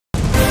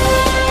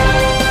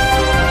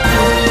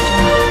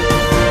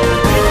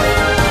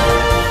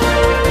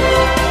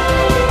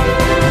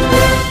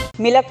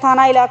मिलक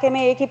थाना इलाके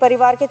में एक ही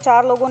परिवार के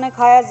 4 लोगों ने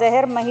खाया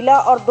जहर, महिला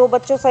और 2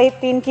 बच्चों सहित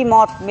 3 की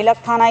मौत। मिलक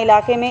थाना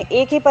इलाके में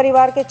एक ही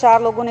परिवार के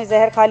 4 लोगों ने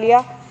जहर खा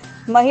लिया,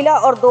 महिला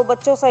और 2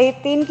 बच्चों सहित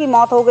 3 की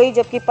मौत हो गई,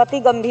 जबकि पति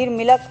गंभीर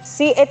मिलक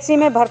सीएचसी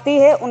में भर्ती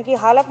है। उनकी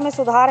हालत में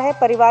सुधार है।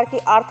 परिवार की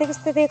आर्थिक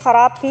स्थिति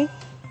खराब थी,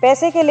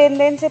 पैसे के लेन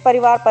देन से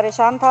परिवार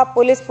परेशान था।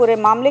 पुलिस पूरे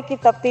मामले की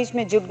तफ्तीश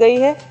में जुट गई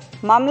है।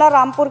 मामला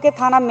रामपुर के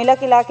थाना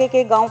मिलक इलाके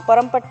के गांव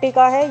परमपट्टी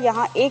का है।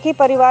 यहां एक ही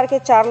परिवार के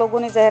 4 लोगों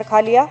ने जहर खा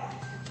लिया,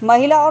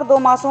 महिला और 2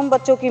 मासूम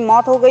बच्चों की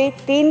मौत हो गई।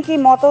 3 की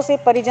मौतों से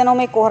परिजनों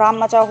में कोहराम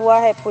मचा हुआ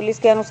है। पुलिस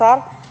के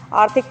अनुसार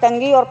आर्थिक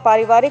तंगी और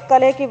पारिवारिक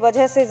कलह की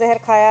वजह से जहर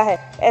खाया है।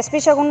 एसपी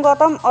शगुन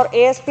गौतम और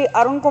एएसपी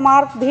अरुण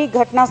कुमार भी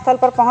घटनास्थल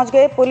पर पहुंच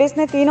गए। पुलिस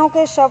ने तीनों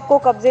के शव को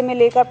कब्जे में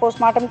लेकर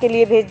पोस्टमार्टम के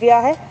लिए भेज दिया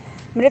है।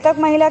 मृतक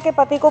महिला के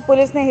पति को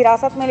पुलिस ने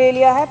हिरासत में ले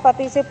लिया है।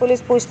 पति से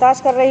पुलिस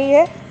पूछताछ कर रही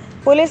है।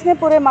 पुलिस ने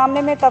पूरे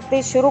मामले में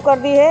तफ्तीश शुरू कर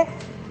दी है।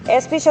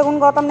 एसपी शगुन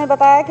गौतम ने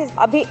बताया कि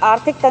अभी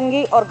आर्थिक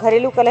तंगी और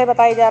घरेलू कलह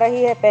बताई जा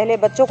रही है। पहले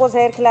बच्चों को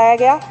जहर खिलाया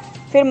गया,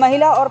 फिर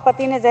महिला और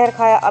पति ने जहर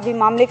खाया। अभी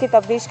मामले की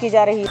तफ्तीश की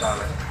जा रही है।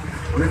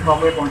 पुलिस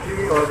मौके पर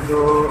पहुंची और जो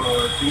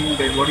 3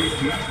 डेड बॉडीज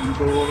थी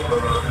उनको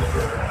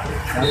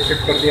यहाँ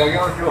शिफ्ट कर दिया गया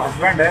और जो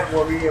हस्बैंड है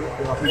वो अभी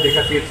आपने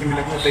देखा सीएचसी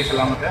मिलक में सही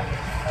सलामत है।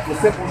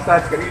 उससे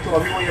पूछताछ करी तो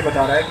अभी वो ये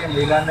बता रहा है कि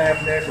महिला ने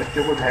अपने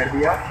बच्चों को जहर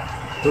दिया,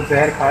 तो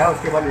जहर खाया,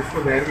 उसके बाद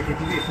इसको जहर की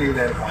थी, इसने भी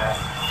जहर खाया।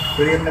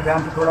 फिर ये अपने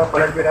ध्यान से थोड़ा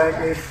पलट भी रहा है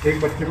कि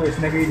एक बच्चे को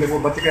इसने भी, जब वो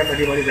बच गया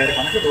पहली बारी जहर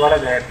खाने से, दोबारा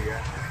जहर दिया।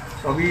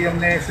 तो अभी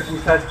हमने इससे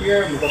पूछताछ की है,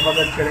 मुकदमा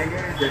दर्ज करेंगे।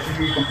 जैसे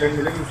भी कंप्लेंट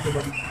मिलेगी उसके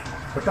बाद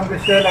प्रथम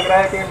दृष्टया लग रहा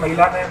है कि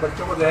महिला ने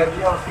बच्चों को जहर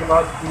दिया, उसके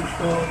बाद पुरुष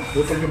को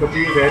बोतल की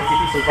बच्ची की जहर की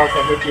थी, सुल्फा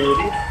टैबलेट की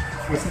हुई,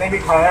 इसने भी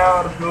खाया।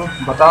 और जो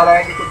बता रहा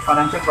है कि कुछ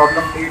फाइनेंशियल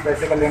प्रॉब्लम थी,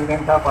 पैसे का लेन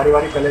देन था,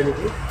 पारिवारिक कलह भी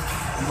थी।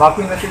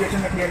 बाकी इन्वेस्टिगेशन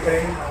में क्लियर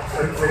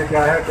करेंगे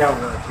क्या है क्या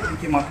हुआ।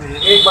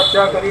 एक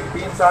बच्चा करीब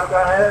 3 साल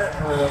का है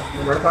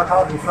लड़का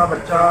था, दूसरा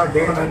बच्चा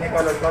 1.5 महीने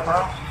का लड़का था,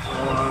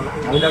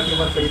 महिला की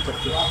उम्र करीब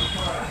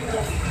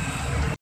 25।